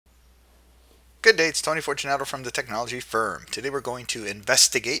Good day, it's Tony Fortunato from the technology firm. Today we're going to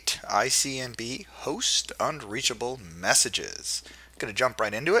investigate ICMP Host unreachable messages. I'm going to jump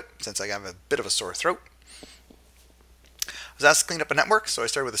right into it since I have a bit of a sore throat. I was asked to clean up a network, so I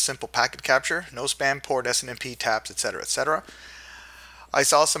started with a simple packet capture, no spam port, SNMP taps, etc., etc. I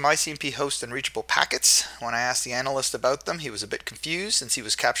saw some ICMP host unreachable packets. When I asked the analyst about them, he was a bit confused since he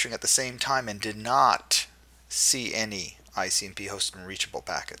was capturing at the same time and did not see any ICMP host unreachable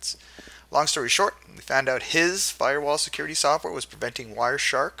packets. Long story short, we found out his firewall security software was preventing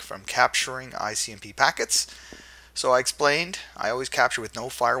Wireshark from capturing ICMP packets. So I explained I always capture with no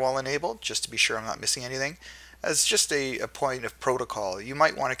firewall enabled, just to be sure I'm not missing anything. As just a point of protocol, you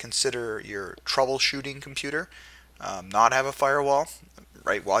might want to consider your troubleshooting computer not have a firewall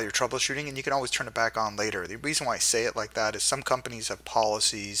right while you're troubleshooting, and you can always turn it back on later. The reason why I say it like that is some companies have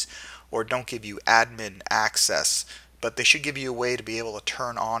policies or don't give you admin access, but they should give you a way to be able to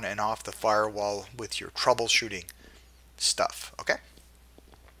turn on and off the firewall with your troubleshooting stuff. Okay.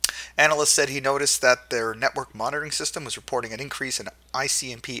 Analyst said he noticed that their network monitoring system was reporting an increase in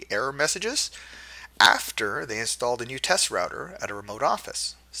ICMP error messages after they installed a new test router at a remote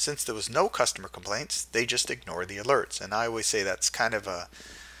office. Since there was no customer complaints, they just ignored the alerts. And I always say that's kind of a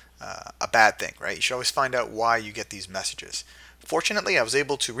bad thing, right? You should always find out why you get these messages. Fortunately, I was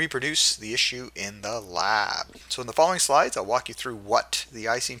able to reproduce the issue in the lab. So in the following slides, I'll walk you through what the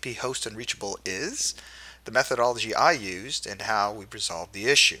ICMP host unreachable is, the methodology I used, and how we resolved the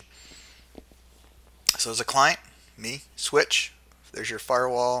issue. So as a client, me, switch, there's your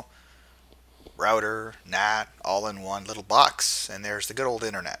firewall, router, NAT, all in one little box, and there's the good old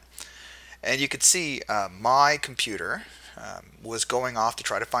internet. And you can see my computer was going off to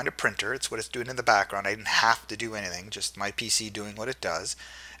try to find a printer. It's what it's doing in the background. I didn't have to do anything, just my PC doing what it does.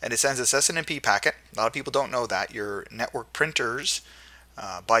 And it sends this SNMP packet. A lot of people don't know that. Your network printers,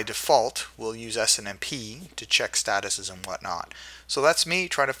 by default, will use SNMP to check statuses and whatnot. So that's me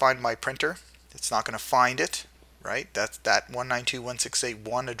trying to find my printer. It's not going to find it, right? That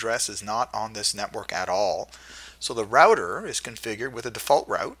 192.168.1 address is not on this network at all. So the router is configured with a default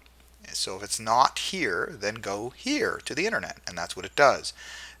route. So if it's not here, then go here to the internet, and that's what it does.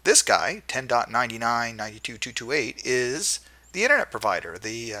 This guy, 10.99.92.228, is the internet provider,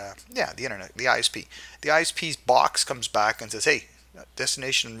 the internet, the ISP. The ISP's box comes back and says, hey,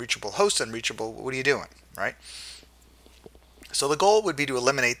 destination unreachable, host unreachable, what are you doing, right? So the goal would be to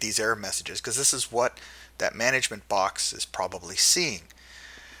eliminate these error messages, because this is what that management box is probably seeing.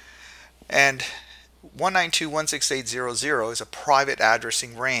 And 192.168.0.0 is a private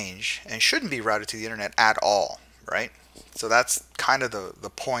addressing range and shouldn't be routed to the internet at all, right? So that's kind of the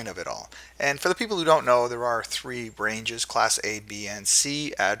point of it all. And for the people who don't know, there are three ranges, class A, B, and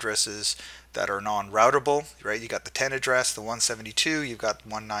C addresses that are non-routable, right? You got the 10 address, the 172, you've got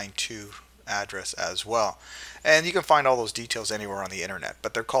 192 address as well. And you can find all those details anywhere on the internet,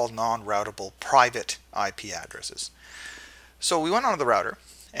 but they're called non-routable private IP addresses. So we went onto the router,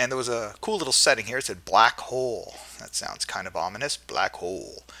 and there was a cool little setting here. It said black hole. That sounds kind of ominous. Black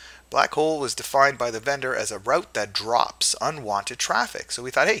hole. Black hole was defined by the vendor as a route that drops unwanted traffic. So we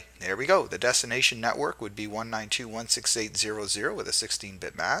thought, hey, there we go. The destination network would be 192.168.0.0 with a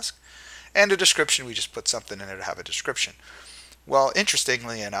 16-bit mask. And a description, we just put something in there to have a description. Well,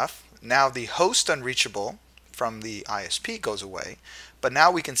 interestingly enough, now the host unreachable from the ISP goes away, but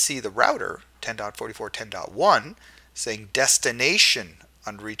now we can see the router, 10.44.10.1, saying destination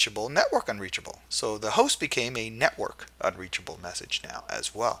unreachable, network unreachable. So the host became a network unreachable message now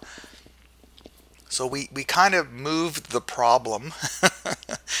as well. So we kind of moved the problem,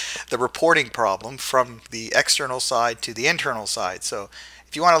 the reporting problem, from the external side to the internal side. So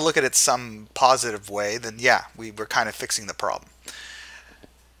if you want to look at it some positive way, then yeah, we were kind of fixing the problem.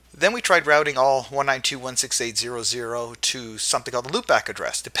 Then we tried routing all 192.168.0.0 to something called the loopback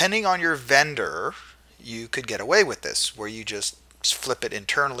address. Depending on your vendor, you could get away with this, where you just flip it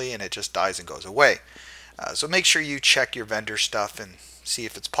internally and it just dies and goes away. So make sure you check your vendor stuff and see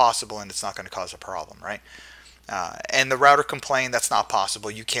if it's possible and it's not going to cause a problem, right? And the router complained that's not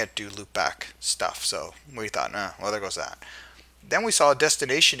possible. You can't do loopback stuff. So we thought, nah, well, there goes that. Then we saw a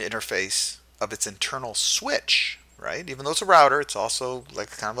destination interface of its internal switch, right? Even though it's a router, it's also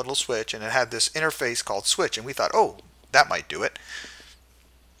like kind of a little switch, and it had this interface called switch, and we thought, oh, that might do it.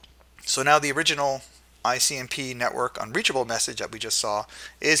 So now the original ICMP network unreachable message that we just saw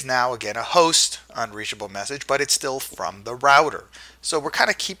is now again a host unreachable message, but it's still from the router. So we're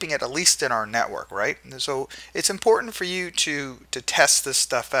kind of keeping it at least in our network, right? So it's important for you to test this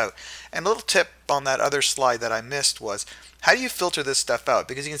stuff out. And a little tip on that other slide that I missed was, how do you filter this stuff out?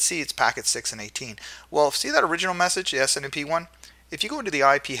 Because you can see it's packet 6 and 18. Well, see that original message, the SNMP one? if you go into the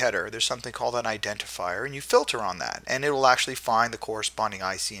IP header, there's something called an identifier, and you filter on that, and it will actually find the corresponding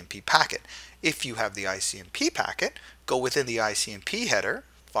ICMP packet. If you have the ICMP packet, go within the ICMP header,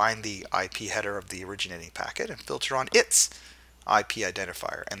 find the IP header of the originating packet, and filter on its IP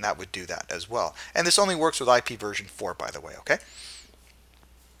identifier, and that would do that as well. And this only works with IP version 4, by the way, okay?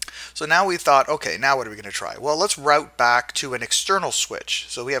 So now we thought, okay, now what are we going to try? Well, let's route back to an external switch.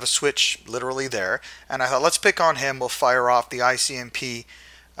 So we have a switch literally there, and I thought, let's pick on him. We'll fire off the ICMP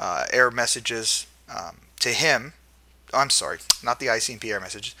error messages to him. I'm sorry, not the ICMP error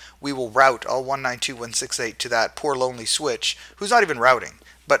messages. We will route all 192.168 to that poor lonely switch who's not even routing,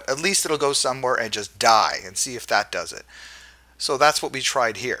 but at least it'll go somewhere and just die and see if that does it. So that's what we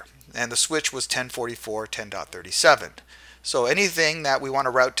tried here, and the switch was 1044 10.37. So anything that we want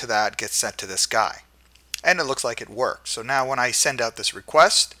to route to that gets sent to this guy. And it looks like it worked. So now when I send out this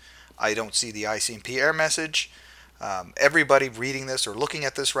request, I don't see the ICMP error message. Everybody reading this or looking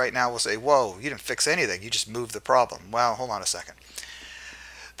at this right now will say, whoa, you didn't fix anything. You just moved the problem. Well, hold on a second.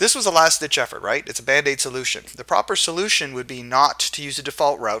 This was a last-ditch effort, right? It's a band-aid solution. The proper solution would be not to use a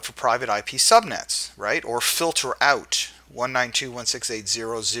default route for private IP subnets, right? Or filter out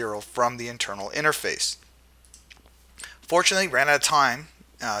 192.168.0.0 from the internal interface. Fortunately, ran out of time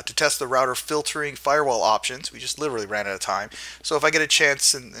to test the router filtering firewall options. We just literally ran out of time. So if I get a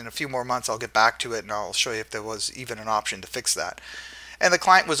chance in a few more months, I'll get back to it and I'll show you if there was even an option to fix that. And the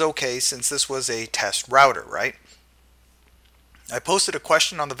client was okay since this was a test router, right? I posted a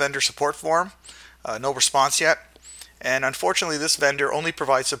question on the vendor support forum. No response yet. And unfortunately, this vendor only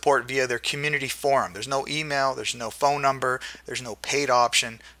provides support via their community forum. There's no email, there's no phone number, there's no paid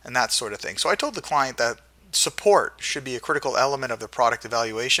option, and that sort of thing. So I told the client that support should be a critical element of the product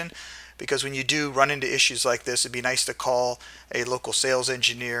evaluation, because when you do run into issues like this, it'd be nice to call a local sales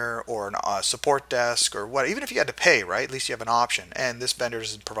engineer or a support desk or what. Even if you had to pay, right? At least you have an option, and this vendor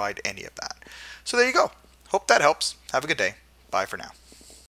doesn't provide any of that. So there you go. Hope that helps. Have a good day. Bye for now.